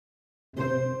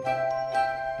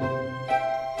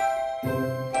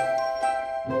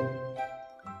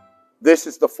This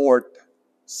is the fourth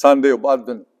Sunday of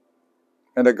Advent,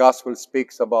 and the Gospel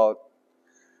speaks about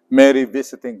Mary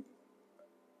visiting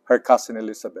her cousin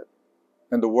Elizabeth.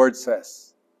 And the word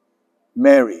says,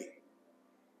 Mary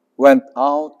went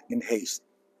out in haste.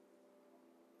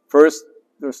 First,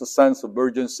 there's a sense of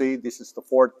urgency. This is the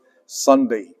fourth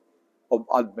Sunday of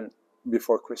Advent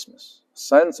before Christmas. A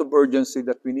sense of urgency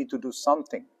that we need to do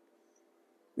something.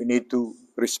 We need to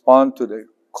respond to the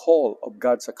call of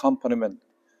God's accompaniment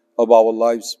of our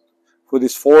lives for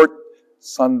this fourth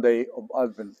Sunday of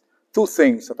Advent. Two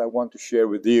things that I want to share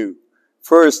with you.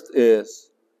 First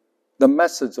is the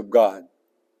message of God.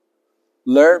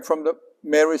 Learn from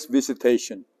Mary's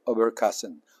visitation of her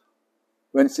cousin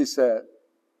when she said,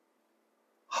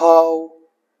 "How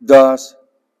does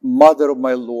Mother of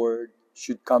my Lord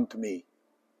should come to me?"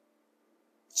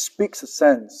 It speaks a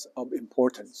sense of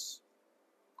importance.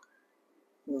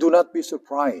 Do not be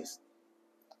surprised.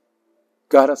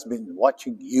 God has been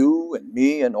watching you and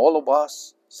me and all of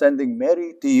us, sending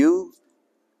Mary to you,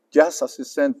 just as He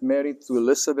sent Mary to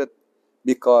Elizabeth,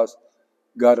 because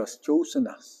God has chosen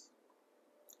us.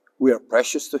 We are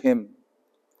precious to Him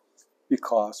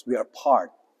because we are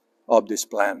part of this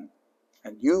plan.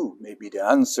 And you may be the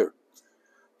answer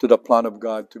to the plan of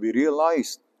God to be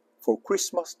realized for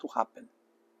Christmas to happen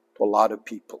to a lot of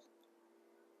people.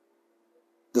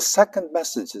 The second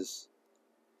message is,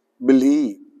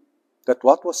 believe that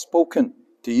what was spoken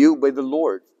to you by the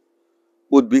Lord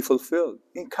would be fulfilled,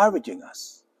 encouraging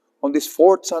us. On this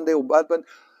fourth Sunday of Advent,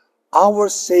 our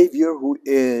Savior, who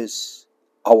is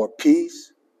our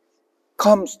peace,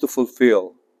 comes to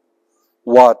fulfill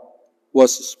what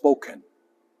was spoken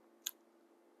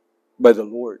by the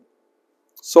Lord.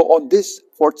 So on this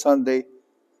fourth Sunday,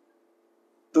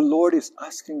 the Lord is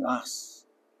asking us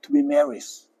to be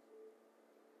Marys,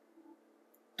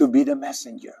 to be the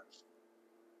messenger.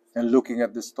 And looking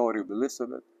at the story of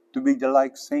Elizabeth, to be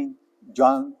like Saint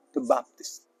John the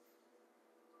Baptist.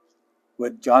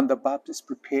 When John the Baptist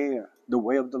prepared the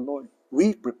way of the Lord,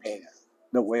 we prepare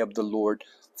the way of the Lord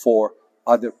for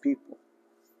other people.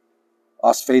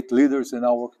 As faith leaders in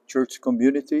our church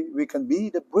community, we can be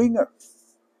the bringer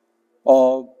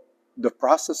of the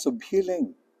process of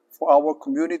healing for our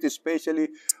community, especially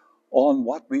on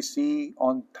what we see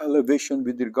on television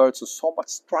with regards to so much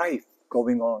strife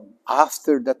going on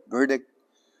after that verdict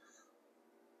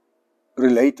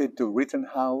related to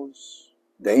Rittenhouse,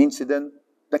 the incident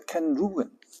that can ruin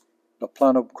the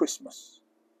plan of Christmas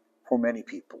for many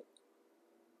people.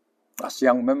 As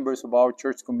young members of our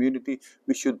church community,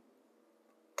 we should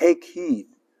take heed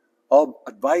of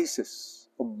advices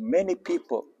of many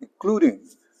people, including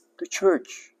the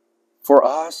church, for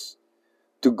us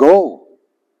to go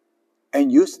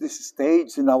and use this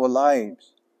stage in our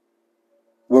lives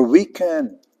where we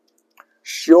can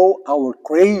show our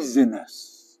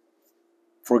craziness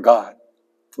for God.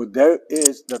 For there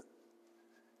is that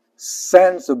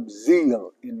sense of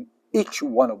zeal in each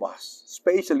one of us,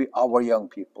 especially our young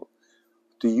people,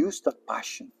 to use that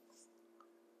passion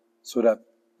so that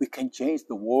we can change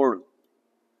the world.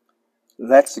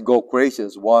 Let's Go Crazy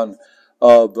is one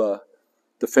of the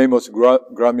famous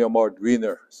Grammy Award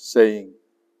winner saying,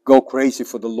 "Go crazy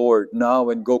for the Lord now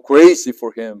and go crazy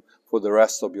for Him for the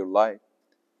rest of your life."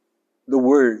 The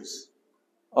words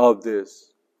of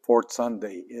this fourth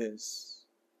Sunday is,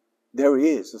 there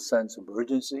is a sense of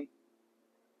urgency,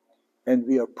 and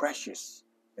we are precious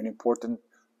and important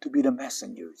to be the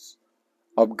messengers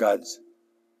of God's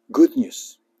good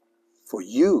news. For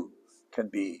you can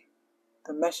be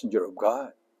the messenger of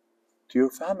God to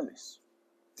your families,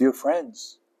 to your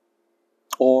friends,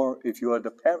 or if you are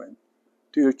the parent,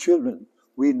 to your children.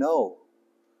 We know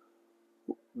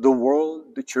the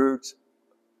world, the church,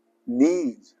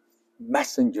 needs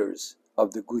messengers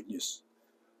of the good news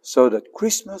so that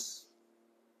Christmas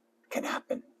can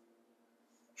happen,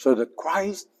 so that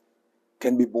Christ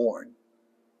can be born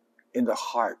in the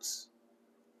hearts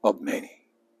of many.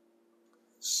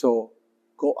 So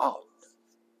go out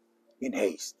in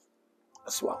haste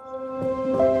as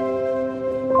well.